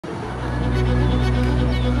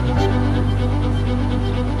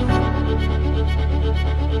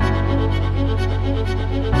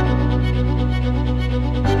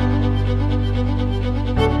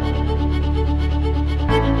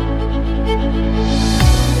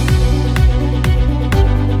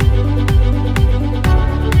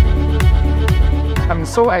I'm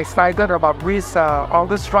so excited about this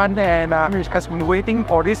August run, and has been waiting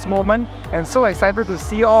for this moment, and so excited to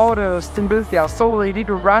see all the students. They are so ready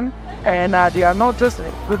to run, and they are not just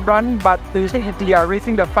to run, but they are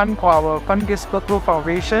raising the fund for our Fund Gives Local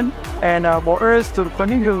Foundation, and for us to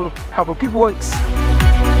continue to have a good works.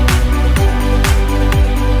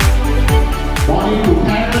 Morning to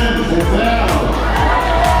parents as well,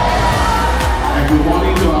 and good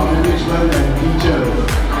morning to our management and teachers.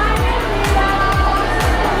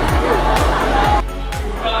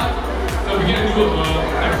 So we're going to do a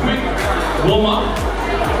quick warm-up,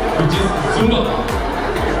 which is Zumba.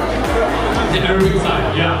 The aerobic side,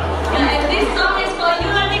 yeah. And this song is for you,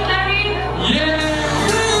 Auntie Clarine. Yeah!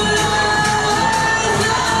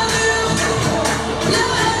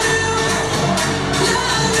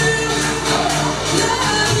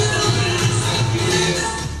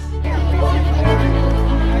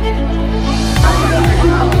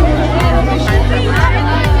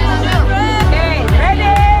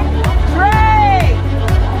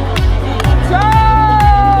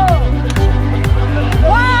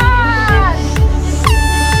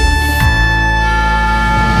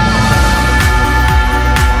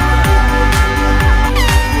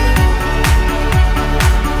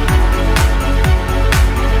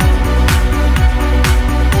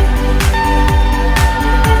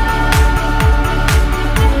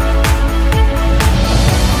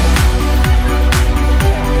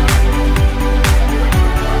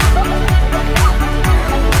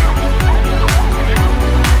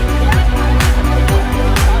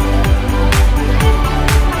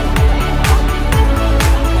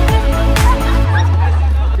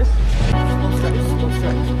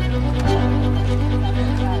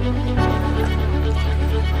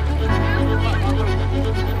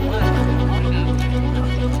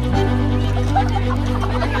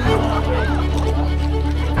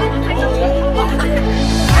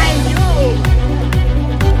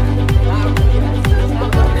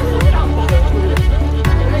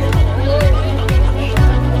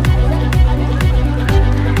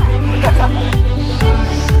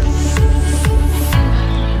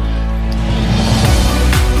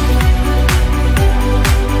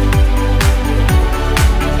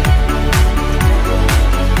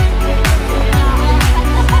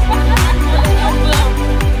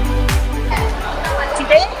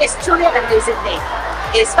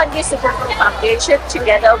 It's Fund Gives Local Foundation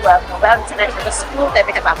together with Nobel International School that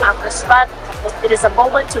we have a marvelous run. It is a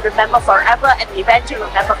moment to remember forever, and an event to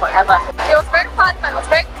remember forever. It was very fun, but it was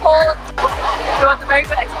very cold. It was a very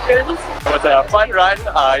good experience. It was a fun run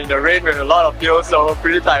in the rain with a lot of fuel, so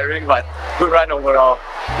pretty tiring, but good run overall.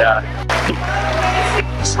 Yeah.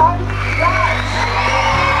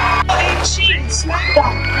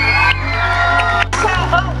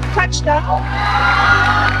 Touchdown.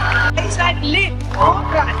 It's like leap or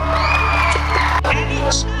run. And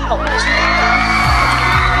it's out.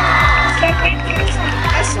 Second is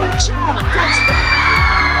a switch out.